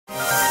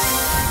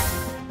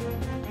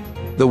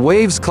The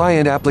Waves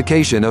client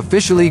application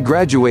officially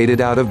graduated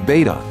out of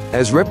beta.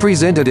 As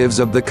representatives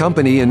of the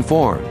company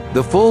inform,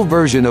 the full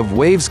version of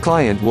Waves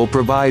client will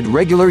provide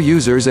regular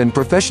users and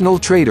professional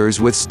traders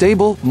with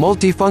stable,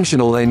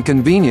 multifunctional and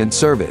convenient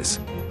service.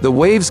 The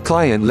Waves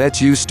client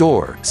lets you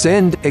store,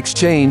 send,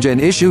 exchange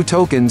and issue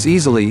tokens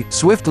easily,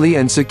 swiftly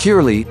and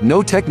securely,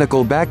 no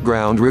technical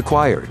background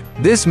required.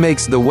 This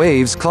makes the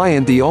Waves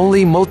client the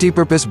only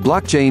multipurpose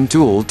blockchain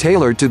tool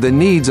tailored to the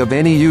needs of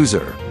any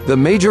user. The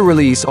major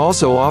release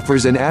also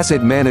offers an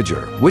asset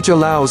manager, which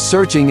allows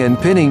searching and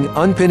pinning,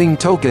 unpinning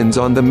tokens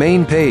on the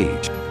main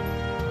page.